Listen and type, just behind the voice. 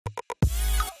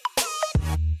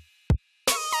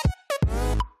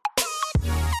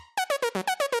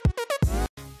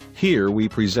Here we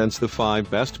presents the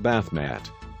 5 best bath mat.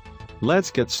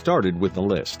 Let's get started with the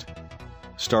list.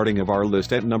 Starting of our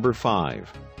list at number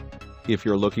 5. If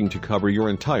you're looking to cover your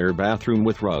entire bathroom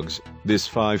with rugs, this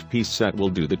 5-piece set will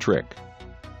do the trick.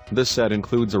 The set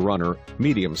includes a runner,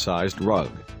 medium-sized rug,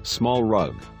 small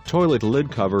rug, toilet lid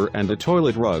cover and a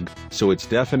toilet rug, so it's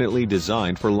definitely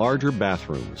designed for larger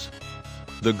bathrooms.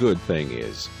 The good thing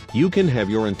is, you can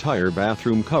have your entire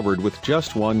bathroom covered with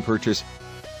just one purchase,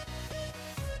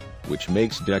 which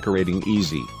makes decorating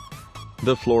easy.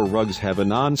 The floor rugs have a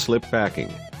non-slip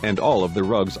backing, and all of the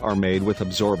rugs are made with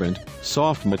absorbent,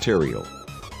 soft material.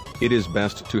 It is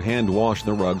best to hand wash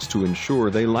the rugs to ensure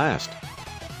they last.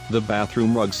 The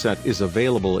bathroom rug set is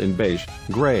available in beige,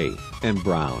 gray, and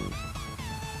brown.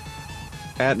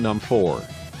 At number 4.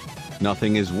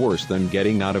 Nothing is worse than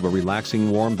getting out of a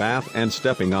relaxing warm bath and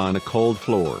stepping on a cold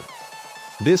floor.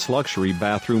 This luxury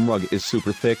bathroom rug is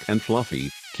super thick and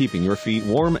fluffy, keeping your feet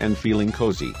warm and feeling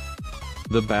cozy.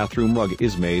 The bathroom rug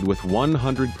is made with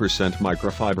 100%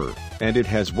 microfiber, and it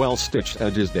has well-stitched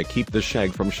edges that keep the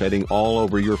shag from shedding all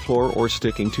over your floor or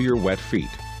sticking to your wet feet.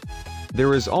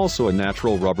 There is also a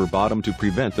natural rubber bottom to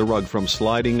prevent the rug from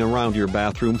sliding around your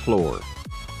bathroom floor.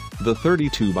 The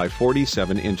 32 by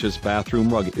 47 inches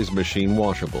bathroom rug is machine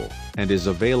washable, and is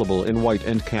available in white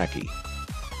and khaki.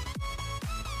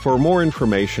 For more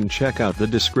information, check out the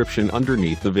description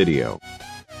underneath the video.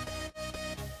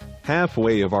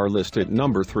 Halfway of our list at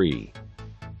number 3.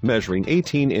 Measuring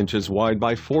 18 inches wide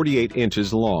by 48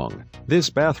 inches long, this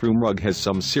bathroom rug has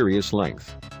some serious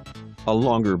length. A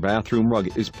longer bathroom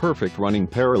rug is perfect running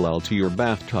parallel to your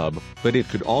bathtub, but it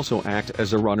could also act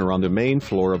as a runner on the main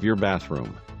floor of your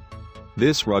bathroom.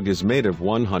 This rug is made of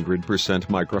 100%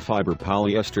 microfiber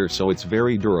polyester, so it's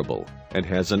very durable, and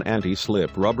has an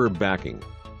anti-slip rubber backing.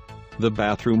 The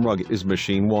bathroom rug is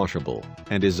machine washable,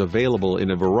 and is available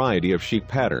in a variety of chic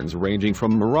patterns ranging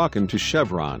from Moroccan to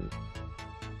chevron.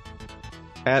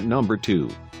 At number 2.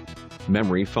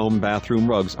 Memory foam bathroom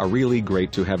rugs are really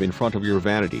great to have in front of your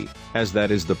vanity, as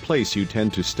that is the place you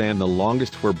tend to stand the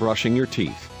longest for brushing your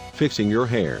teeth, fixing your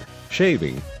hair,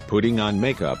 shaving, putting on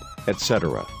makeup,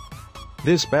 etc.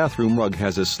 This bathroom rug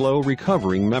has a slow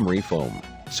recovering memory foam,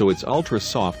 so it's ultra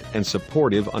soft and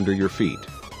supportive under your feet.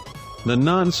 The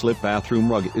non-slip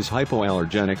bathroom rug is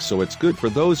hypoallergenic, so it's good for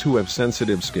those who have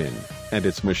sensitive skin, and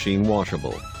it's machine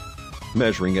washable.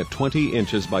 Measuring at 20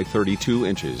 inches by 32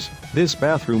 inches, this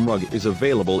bathroom rug is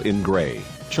available in gray,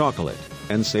 chocolate,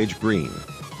 and sage green.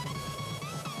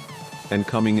 And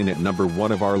coming in at number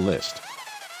 1 of our list.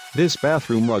 This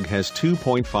bathroom rug has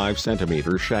 2.5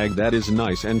 centimeter shag that is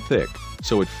nice and thick,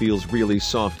 so it feels really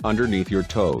soft underneath your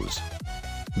toes.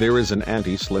 There is an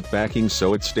anti-slip backing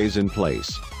so it stays in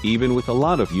place, even with a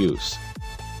lot of use.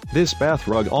 This bath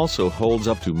rug also holds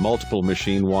up to multiple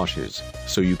machine washes,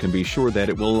 so you can be sure that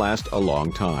it will last a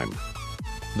long time.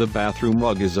 The bathroom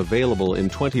rug is available in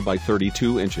 20 by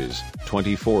 32 inches,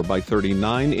 24 by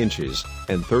 39 inches,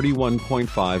 and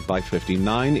 31.5 by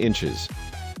 59 inches.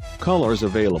 Colors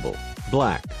available: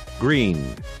 black,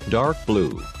 green, dark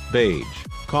blue, beige,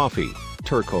 coffee,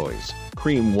 turquoise,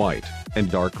 cream white,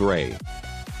 and dark gray.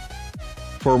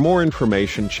 For more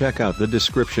information, check out the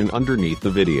description underneath the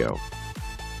video.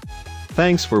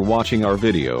 Thanks for watching our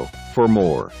video. For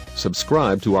more,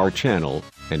 subscribe to our channel,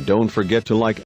 and don't forget to like